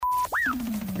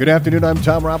Good afternoon, I'm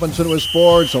Tom Robinson with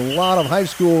sports. A lot of high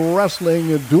school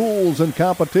wrestling duels and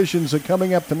competitions are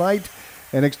coming up tonight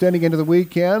and extending into the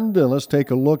weekend. Let's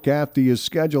take a look at the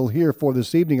schedule here for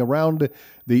this evening around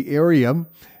the area.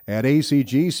 At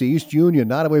ACGC, East Union,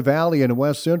 Nottoway Valley, and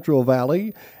West Central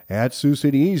Valley. At Sioux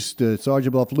City East,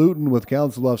 Sergeant Bluff Luton with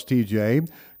Council Bluffs TJ.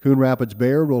 Coon Rapids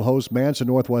Bayard will host Manson,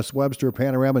 Northwest Webster,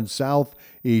 Panorama, and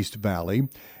Southeast Valley.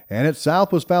 And at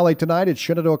Southwest Valley tonight, it's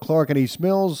Shenandoah, Clark, and East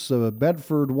Mills.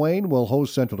 Bedford Wayne will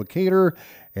host Central Decatur.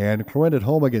 And Corinth at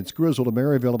home against Griswold of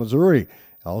Maryville, Missouri.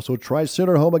 Also,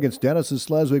 Tri-Center home against Denison,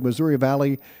 Sleswig, Missouri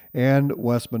Valley, and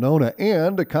West Monona.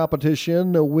 And a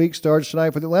competition week starts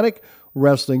tonight for the Atlantic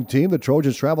wrestling team. The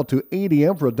Trojans travel to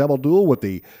ADM for a double duel with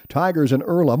the Tigers in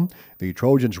Earlham. The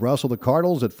Trojans wrestle the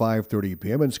Cardinals at 5:30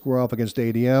 p.m. and square off against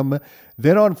ADM.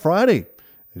 Then on Friday,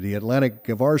 the Atlantic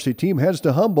varsity team heads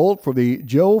to Humboldt for the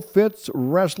Joe Fitz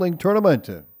Wrestling Tournament.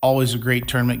 Always a great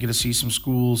tournament. Get to see some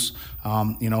schools,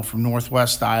 from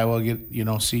Northwest Iowa.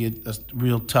 See a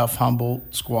real tough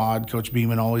Humboldt squad. Coach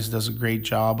Beeman always does a great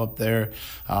job up there.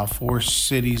 Forest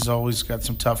City's always got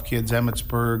some tough kids.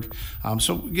 Emmetsburg.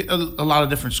 So get a lot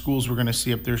of different schools we're going to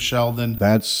see up there. Sheldon.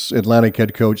 That's Atlantic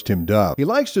head coach Tim Duff. He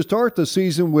likes to start the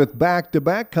season with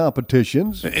back-to-back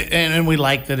competitions. And we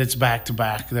like that it's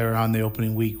back-to-back there on the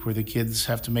opening week where the kids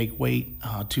have to make weight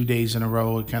 2 days in a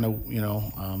row. It kind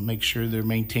of, make sure they're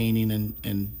maintaining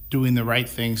and doing the right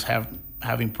things,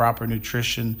 having proper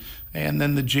nutrition. And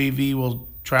then the JV will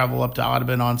travel up to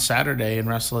Audubon on Saturday and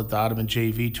wrestle at the Audubon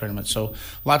JV tournament. So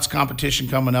lots of competition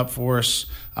coming up for us.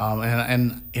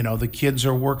 And the kids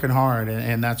are working hard,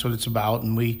 and that's what it's about.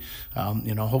 And we,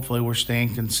 hopefully we're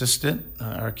staying consistent.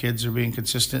 Our kids are being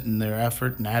consistent in their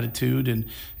effort and attitude,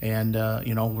 and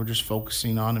we're just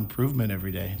focusing on improvement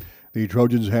every day. The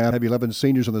Trojans have 11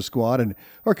 seniors on the squad and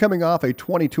are coming off a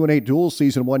 22-8 dual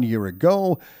season 1 year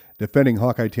ago. Defending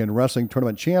Hawkeye 10 Wrestling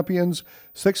Tournament champions,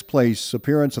 6th place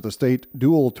appearance at the state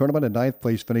dual tournament, and 9th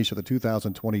place finish at the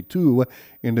 2022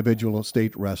 individual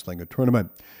state wrestling tournament.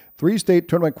 3 state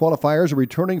tournament qualifiers are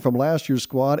returning from last year's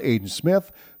squad: Aiden Smith,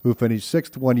 who finished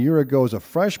 6th 1 year ago as a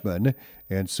freshman,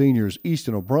 and seniors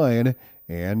Easton O'Brien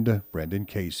and Brendan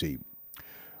Casey.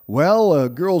 Well,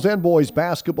 girls and boys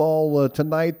basketball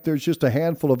tonight. There's just a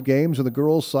handful of games on the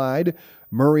girls' side.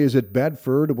 Murray is at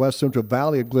Bedford, West Central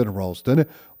Valley at Glen Ralston,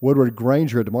 Woodward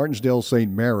Granger at Martinsdale St.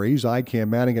 Mary's, ICAM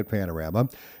Manning at Panorama,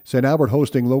 St. Albert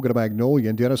hosting Logan at Magnolia,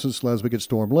 and Denison Slesvig at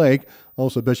Storm Lake,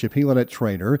 also Bishop Heelan at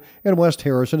Trainer, and West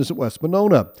Harrison is at West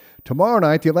Monona. Tomorrow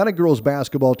night, the Atlantic girls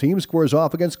basketball team squares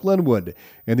off against Glenwood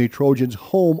in the Trojans'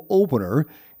 home opener.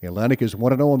 Atlantic is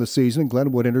 1-0 on the season.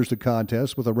 Glenwood enters the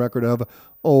contest with a record of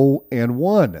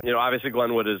 0-1. Obviously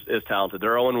Glenwood is talented.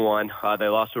 They're 0-1. They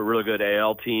lost to a really good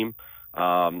AL team. They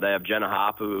have Jenna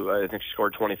Hopp, who I think she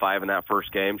scored 25 in that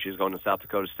first game. She's going to South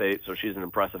Dakota State, so she's an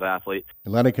impressive athlete.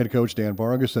 Atlantic head coach Dan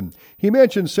Vargason. He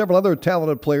mentioned several other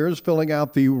talented players filling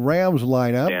out the Rams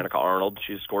lineup. Danica Arnold,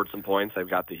 she's scored some points. They've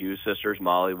got the Hughes sisters,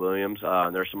 Molly Williams,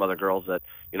 and there's some other girls that,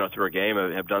 through a game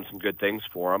have done some good things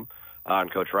for them.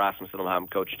 And Coach Rasmussen will have them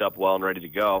coached up well and ready to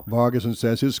go. Vargason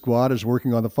says his squad is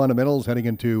working on the fundamentals heading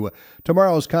into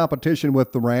tomorrow's competition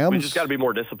with the Rams. We just got to be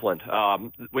more disciplined.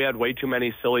 We had way too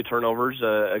many silly turnovers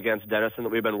against Denison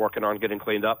that we've been working on getting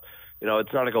cleaned up.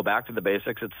 It's not to go back to the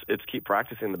basics. It's keep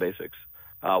practicing the basics.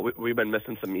 We've been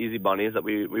missing some easy bunnies that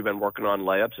we've been working on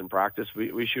layups in practice.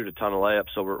 We shoot a ton of layups,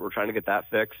 so we're trying to get that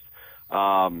fixed.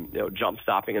 Jump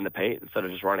stopping in the paint instead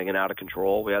of just running it out of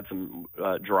control. We had some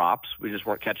drops. We just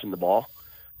weren't catching the ball.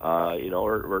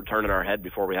 We're turning our head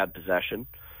before we had possession.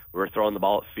 We were throwing the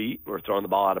ball at feet. We were throwing the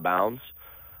ball out of bounds.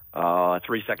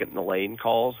 3-second in the lane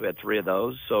calls. We had 3 of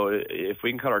those. So if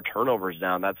we can cut our turnovers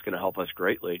down, that's going to help us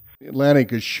greatly.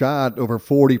 Atlantic has shot over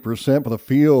 40% for the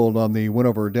field on the win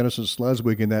over Denison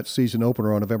Sleswig in that season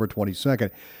opener on November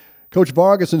 22nd. Coach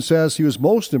Vargason says he was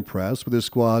most impressed with his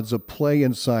squad's play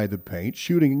inside the paint,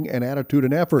 shooting and attitude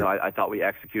and effort. I thought we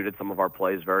executed some of our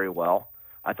plays very well.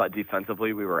 I thought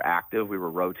defensively we were active. We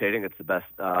were rotating. It's the best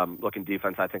looking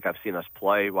defense I think I've seen us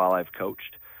play while I've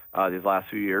coached these last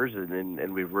few years,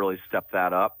 and we've really stepped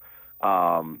that up.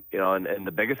 And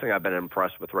the biggest thing I've been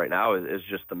impressed with right now is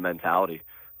just the mentality.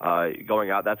 Going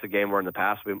out, that's a game where in the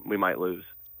past we might lose.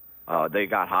 They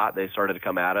got hot. They started to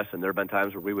come at us, and there have been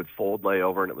times where we would fold, lay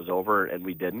over, and it was over, and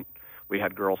we didn't. We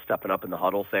had girls stepping up in the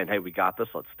huddle saying, hey, we got this.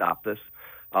 Let's stop this.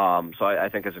 So I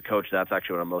think as a coach, that's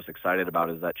actually what I'm most excited about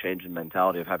is that change in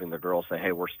mentality of having the girls say,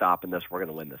 hey, we're stopping this. We're going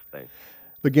to win this thing.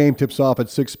 The game tips off at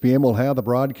 6 p.m. We'll have the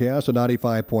broadcast on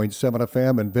 95.7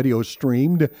 FM and video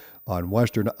streamed on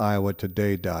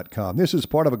WesternIowaToday.com. This is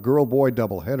part of a girl-boy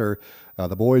doubleheader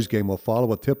The boys' game will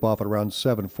follow a tip-off at around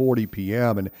 7:40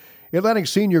 p.m. And Atlantic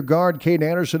senior guard Caden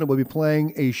Anderson will be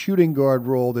playing a shooting guard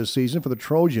role this season for the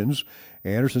Trojans.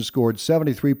 Anderson scored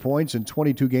 73 points in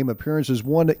 22 game appearances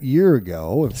 1 year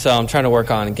ago. So I'm trying to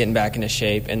work on getting back into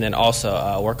shape and then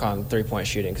also work on three-point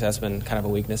shooting because that's been kind of a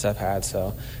weakness I've had.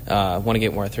 So I want to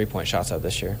get more three-point shots up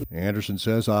this year. Anderson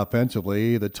says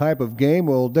offensively, the type of game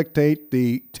will dictate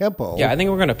the tempo. Yeah, I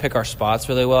think we're going to pick our spots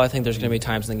really well. I think there's going to be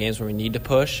times in the games where we need to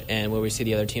push and where we see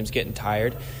the other teams getting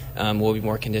tired. We'll be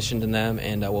more conditioned than them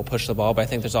and we'll push the ball. But I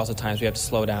think there's also times we have to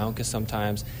slow down because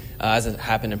sometimes, as it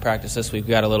happened in practice this week,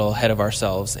 we got a little ahead of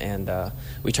ourselves and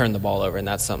we turned the ball over, and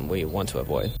that's something we want to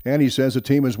avoid. And he says the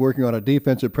team is working on a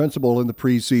defensive principle in the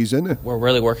preseason. We're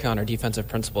really working on our defensive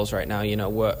principles right now,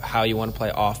 how you want to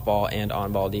play off-ball and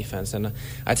on-ball defense. And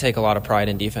I take a lot of pride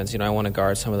in defense. I want to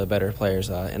guard some of the better players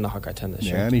in the Hawkeye 10 this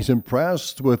year. And he's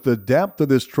impressed with the depth of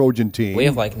this Trojan team. We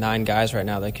have like 9 guys right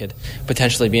now that could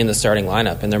potentially be in the starting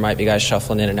lineup, and there might be guys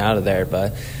shuffling in and out of there.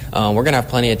 But we're going to have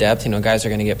plenty of depth. Guys are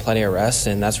going to get plenty of rest,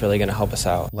 and that's really going to help us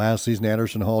out. Last season,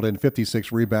 Anderson hauled in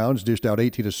 56 rebounds, dished out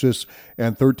 18 assists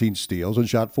and 13 steals, and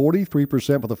shot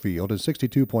 43% from the field and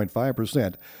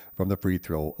 62.5% from the free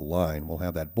throw line. We'll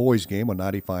have that boys game on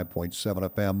 95.7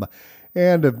 FM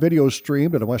and a video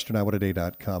streamed at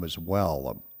westerniowatoday.com as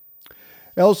well.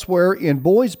 Elsewhere in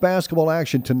boys basketball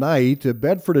action tonight,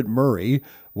 Bedford at Murray,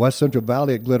 West Central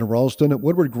Valley at Glen Ralston,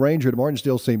 Woodward Granger at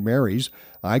Martinsdale St. Mary's,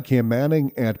 ICAM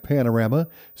Manning at Panorama,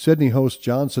 Sydney hosts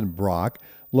Johnson Brock,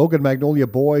 Logan Magnolia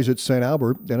boys at St.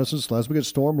 Albert, Denison Slesvig at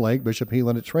Storm Lake, Bishop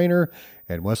Heelan at Trainer,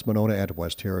 and West Monona at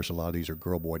West Harris. A lot of these are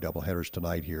girl-boy doubleheaders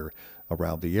tonight here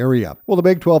around the area. Well, the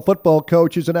Big 12 football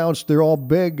coaches announced they're all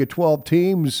Big 12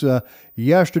 teams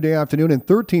yesterday afternoon, and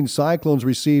 13 Cyclones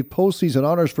received postseason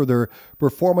honors for their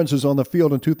performances on the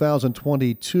field in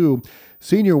 2022.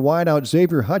 Senior wideout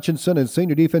Xavier Hutchinson and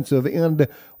senior defensive end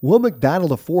Will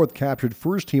McDonald IV captured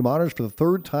first-team honors for the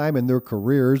third time in their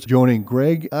careers, joining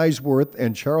Greg Eisworth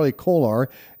and Charlie Kolar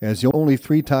as the only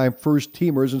 3-time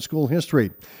first-teamers in school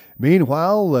history.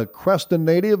 Meanwhile, Creston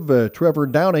native Trevor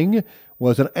Downing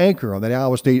was an anchor on the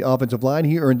Iowa State offensive line.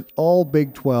 He earned all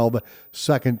Big 12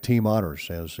 second-team honors.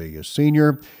 As a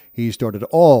senior, he started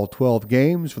all 12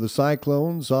 games for the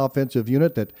Cyclones offensive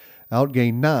unit that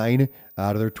outgained 9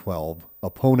 out of their 12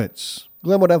 opponents.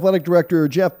 Glenwood Athletic Director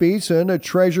Jeff Beeson,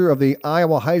 treasurer of the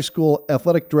Iowa High School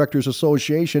Athletic Directors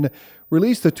Association,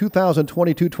 released the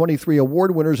 2022-23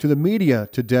 award winners to the media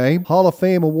today. Hall of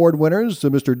Fame award winners,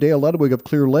 Mr. Dale Ludwig of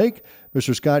Clear Lake,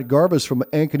 Mr. Scott Garvis from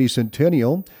Ankeny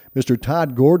Centennial, Mr.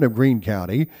 Todd Gordon of Greene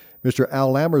County, Mr.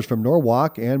 Al Lammers from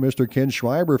Norwalk, and Mr. Ken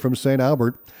Schreiber from St.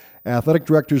 Albert. Athletic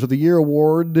Directors of the Year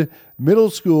Award, Middle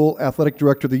School Athletic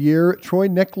Director of the Year, Troy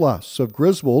Nicholas of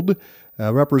Griswold,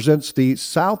 represents the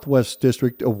Southwest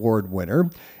District Award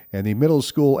winner. And the Middle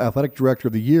School Athletic Director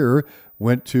of the Year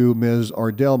went to Ms.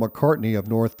 Ardell McCartney of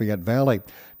North Fayette Valley.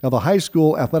 Now, the High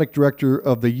School Athletic Director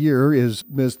of the Year is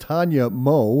Ms. Tanya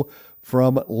Moe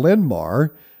from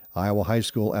Linmar. Iowa High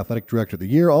School Athletic Director of the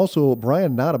Year. Also,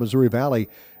 Brian Knott of Missouri Valley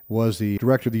was the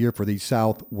Director of the Year for the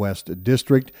Southwest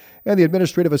District. And the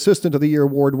Administrative Assistant of the Year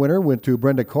award winner went to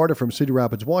Brenda Carter from Cedar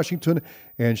Rapids, Washington,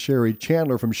 and Sherry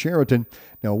Chandler from Sheraton.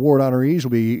 Now, award honorees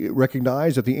will be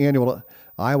recognized at the annual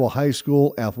Iowa High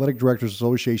School Athletic Directors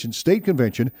Association State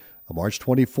Convention on March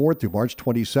 24th through March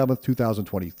 27th,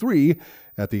 2023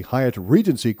 at the Hyatt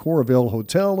Regency Coralville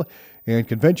Hotel and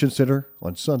Convention Center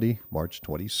on Sunday, March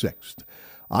 26th.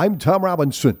 I'm Tom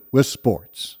Robinson with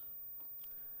Sports.